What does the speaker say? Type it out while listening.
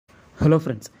Hello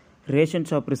friends, Ration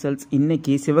shop results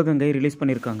இன்னைக்கு Sivaganga release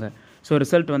பண்ணியிருக்காங்க. So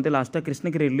result வந்து லாஸ்ட்டாக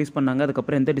கிருஷ்ணகிரி ரிலீஸ் பண்ணாங்க.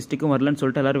 அதுக்கப்புறம் எந்த டிஸ்ட்ரிக்கும் வரலன்னு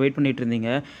சொல்லிட்டு எல்லோரும் வெயிட் பண்ணிட்டு இருந்தீங்க.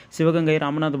 சிவகங்கை,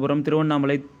 ராமநாதபுரம்,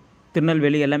 திருவண்ணாமலை,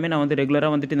 திருநெல்வேலி எல்லாமே நான் வந்து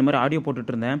ரெகுலராக வந்துட்டு இந்த மாதிரி ஆடியோ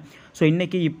போட்டுட்டு இருந்தேன். ஸோ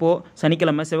இன்றைக்கி இப்போது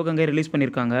சனிக்கிழமை சிவகங்கை ரிலீஸ்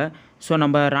பண்ணியிருக்காங்க. ஸோ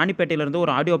நம்ம ராணிப்பேட்டையிலேருந்து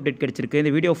ஒரு ஆடியோ அப்டேட் கிடச்சிருக்கு.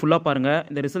 இந்த வீடியோ ஃபுல்லாக பாருங்கள்.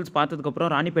 இந்த ரிசல்ட்ஸ்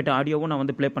பார்த்ததுக்கப்புறம் ராணிப்பேட்டை ஆடியோவும் நான்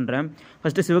வந்து ப்ளே பண்ணுறேன்.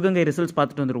 ஃபஸ்ட்டு சிவகங்கை ரிசல்ட்ஸ்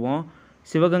பார்த்துட்டு வந்துடுவோம்.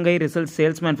 Sivaganga results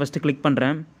salesman first click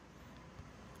பண்ணுறேன்.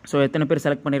 ஸோ எத்தனை பேர்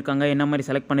செலக்ட் பண்ணியிருக்காங்க, என்ன மாதிரி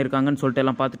செலக்ட் பண்ணியிருக்காங்கன்னு சொல்லிட்டு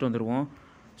எல்லாம் பார்த்துட்டு வந்துடுவோம்.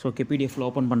 ஸோ ஓகே, பிடிஎஃப்பில்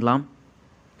ஓப்பன் பண்ணலாம்.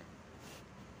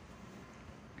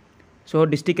 So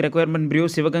district requirement brew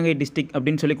Sivaganga district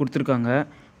அப்படின்னு சொல்லி கொடுத்துருக்காங்க.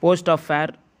 Post of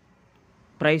fair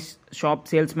price shop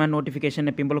salesman notification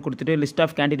எப்பயும் கொடுத்துட்டு list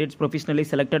of candidates professionally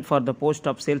selected for the post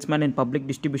of salesman in public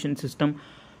distribution system.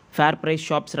 Fair price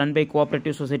shops run by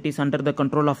cooperative societies under the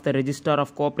control of the Register of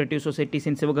Cooperative Societies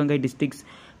in Sivagangai districts.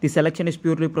 The selection is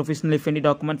purely professional. If any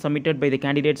documents submitted by the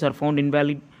candidates are found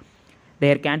invalid,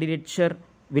 their candidature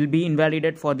will be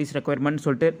invalidated for this requirement.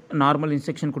 சொல்லிட்டு normal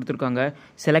instruction கொடுத்துருக்காங்க.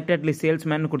 செலக்டட்லி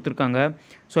salesman கொடுத்துருக்காங்க.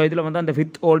 So இதில் வந்து அந்த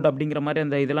with old அப்படிங்கிற மாதிரி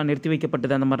அந்த இதெல்லாம் நிறுத்தி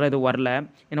வைக்கப்பட்டது, அந்த மாதிரிலாம் இது வரல.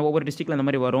 ஏன்னா ஒவ்வொரு டிஸ்ட்ரிக்டில் அந்த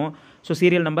மாதிரி வரும். So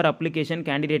serial number, application,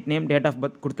 candidate name, date of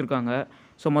birth கொடுத்துருக்காங்க.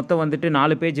 ஸோ மொத்தம் வந்துட்டு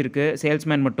 4 பேஜ் இருக்குது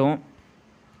சேல்ஸ்மேன் மட்டும்.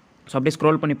 ஸோ அப்படியே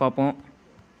ஸ்க்ரோல் பண்ணி பார்ப்போம்.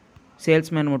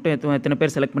 சேல்ஸ்மேன் மட்டும் எத்தனை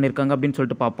பேர் செலக்ட் பண்ணியிருக்காங்க அப்படின்னு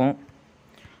சொல்லிட்டு பார்ப்போம்.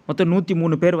 மொத்தம்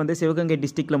 103 பேர் வந்து சிவகங்கை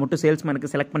டிஸ்ட்ரிக்ட்டில் மட்டும் சேல்ஸ்மேனுக்கு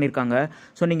செலக்ட் பண்ணியிருக்காங்க.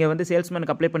 ஸோ நீங்கள் வந்து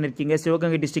சேல்ஸ்மேனுக்கு அப்ளை பண்ணியிருக்கீங்க,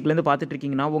 சிவகங்கை டிஸ்ட்ரிக்ட்லேருந்து பார்த்துட்டு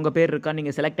இருக்கீங்கன்னா உங்கள் பேர் இருக்கா,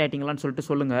 நீங்கள் செலக்ட் ஆகிட்டீங்களான்னு சொல்லிட்டு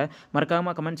சொல்லுங்கள்.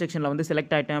 மறக்காமல் கமெண்ட் செக்ஷனில் வந்து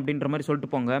செலக்ட் ஆகிட்டேன் அப்படின்ற மாதிரி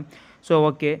சொல்லிட்டு போங்க. ஸோ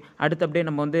ஓகே, அடுத்து அப்படியே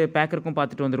நம்ம வந்து பேக்கருக்கும்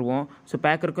பார்த்துட்டு வந்துடுவோம். ஸோ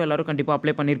பேக்கருக்கும் எல்லோரும் கண்டிப்பாக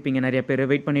அப்ளை பண்ணியிருப்பீங்க, நிறைய பேர்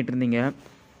வெயிட் பண்ணிட்டு இருந்தீங்க.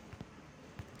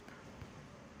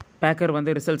 பேக்கர்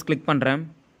வந்து ரிசல்ட்ஸ் கிளிக் பண்ணுறேன்.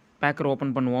 பேக்கர்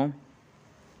ஓப்பன் பண்ணுவோம்.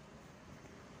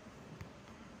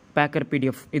 பேக்கர்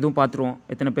பிடிஎஃப் இதுவும் பார்த்துருவோம்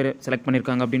எத்தனை பேர் செலக்ட்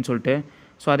பண்ணியிருக்காங்க அப்படின்னு சொல்லிட்டு.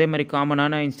 ஸோ அதே மாதிரி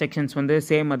காமனான இன்ஸ்ட்ரக்ஷன்ஸ் வந்து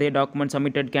சேம், அதே டாக்குமெண்ட்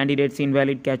சப்மிட்டட், கேண்டிடேட்ஸ்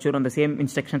இன்வேலிட், கேச்சூர், அந்த சேம்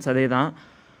இன்ஸ்ட்ரக்ஷன்ஸ் அதே தான்.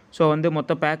 ஸோ வந்து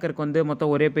மொத்தம் பேக்கருக்கு வந்து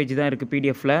மொத்தம் ஒரே பேஜ் தான் இருக்குது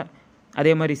பிடிஎஃப்பில்.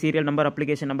 அதே மாதிரி serial number,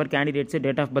 application number, candidates,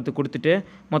 date of birth கொடுத்துட்டு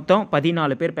மொத்தம்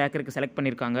 14 பேர் பேக்கருக்கு செலக்ட்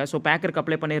பண்ணியிருக்காங்க. ஸோ பேக்கருக்கு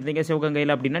அப்ளை பண்ணியிருந்தீங்க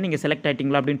சிவகங்கையில் அப்படின்னா நீங்கள் செலக்ட்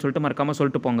ஆகிட்டீங்களா அப்படின்னு சொல்லிட்டு மறக்காமல்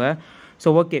சொல்லிட்டு போங்க. ஸோ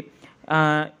ஓகே,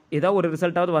 ஏதாவது ஒரு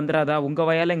ரிசல்ட்டாவது வந்துடாதா, உங்கள்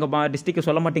வயால் எங்கள் டிஸ்ட்ரிக்ட்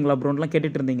சொல்ல மாட்டிங்களா ப்ரோன்லாம்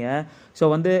கேட்டுட்டு இருந்தீங்க. ஸோ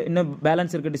வந்து இன்னும்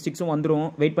பேலன்ஸ் இருக்க டிஸ்ட்ரிக்ஸும் வந்துடும்,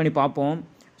 வெயிட் பண்ணி பார்ப்போம்.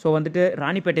 ஸோ வந்துட்டு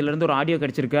ராணிப்பேட்டையிலேருந்து ஒரு ஆடியோ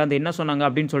கிடச்சிருக்கு, அது என்ன சொன்னாங்க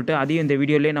அப்படின்னு சொல்லிட்டு அதையும் இந்த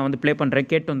வீடியோலேயே நான் வந்து ப்ளே பண்ணுறேன்,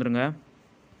 கேட்டு வந்துருங்க.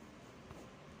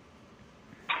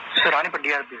 Sir Ranipet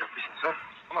TRP ஆஃபீஸா sir?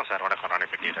 ஆமாம் சார், வணக்கம்.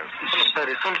 ராணிப்பேட்டை சார்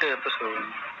ரிசல்ட் எப்போ சார்?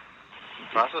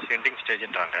 ப்ராசஸ் எண்டிங்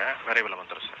ஸ்டேஜ்ன்றாங்க, விரைவில்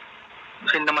வந்துடும் சார்.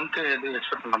 சார் இந்த மந்த்து எது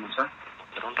எக்ஸ்பெக்ட் பண்ணலாமா சார்?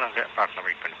 வந்துடும்ன்றாங்க, பார்க்கலாம்,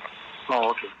 வெயிட் பண்ணிப்போம்.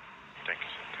 Okay, thank you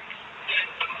sir.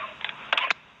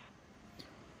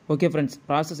 Okay friends,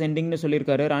 process எண்டிங்னு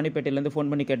சொல்லியிருக்காரு. ராணிப்பேட்டையிலேருந்து ஃபோன்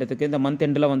பண்ணி கேட்டதுக்கு இந்த மந்த்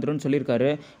எண்டில் வந்துடும் சொல்லியிருக்காரு.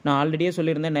 நான் ஆல்ரெடியே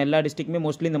சொல்லியிருந்தேன், நான் எல்லா டிஸ்ட்ரிக்ட்டுமே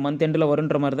மோஸ்ட்லி இந்த மந்த் எண்டில்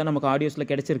வருன்ற மாதிரி தான் நமக்கு ஆடியோஸில்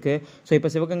கிடச்சிருக்கு. ஸோ இப்போ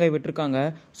சிவகங்கை விட்டுருக்காங்க.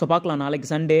 ஸோ பார்க்கலாம், நாளைக்கு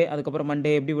சண்டே, அதுக்கப்புறம்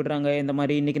மண்டே எப்படி விடுறாங்க, இந்த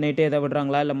மாதிரி இன்றைக்கி நைட்டே எதாவது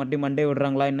விடுறாங்களா, இல்லை மறுபடியும் மண்டே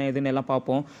விடுறாங்களா, என்ன இதுன்னு எல்லாம்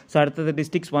பார்ப்போம். ஸோ அடுத்தது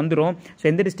டிஸ்ட்ரிக்ஸ் வந்துடும். ஸோ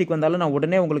எந்த டிஸ்ட்ரிக் வந்தாலும் நான்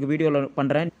உடனே உங்களுக்கு வீடியோவில்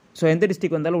பண்ணுறேன். ஸோ எந்த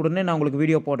டிஸ்ட்ரிக் வந்தாலும் உடனே நான் உங்களுக்கு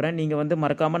வீடியோ போடுறேன். நீங்கள் வந்து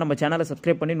மறக்காமல் நம்ம சேனலை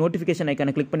சப்ஸ்கிரைப் பண்ணி நோட்டிஃபிகேஷன்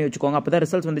ஐக்கானை கிளிக் பண்ணி வச்சுக்கோங்க. அப்போ தான்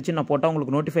ரிசல்ட்ஸ் வந்துச்சு நான் போட்டால்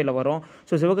உங்களுக்கு நோட்டிஃபைல வரும்.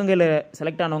 ஸோ சிவகங்கையில்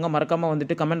செலக்ட் ஆனவங்க மறக்காமல்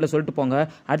வந்துட்டு கமெண்ட்டில் சொல்லிட்டு போங்க.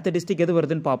 அடுத்த டிஸ்ட்ரிக் எது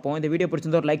வருதுன்னு பார்ப்போம். இந்த வீடியோ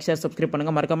பிடிச்சிருந்தா ஒரு லைக், ஷேர், சப்ஸ்கிரைப்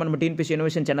பண்ணுங்கள். மறக்காமல் நம்ம டிஎன்பிஎஸ்சி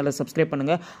இனோவேஷன் சேனலை சப்ஸ்கிரைப்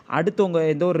பண்ணுங்கள். அடுத்து உங்கள்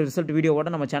ஏதோ ஒரு ரிசல்ட்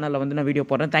வீடியோவோட நம்ம சேனலில் வந்து நான் வீடியோ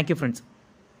போடுறேன். Thank you friends.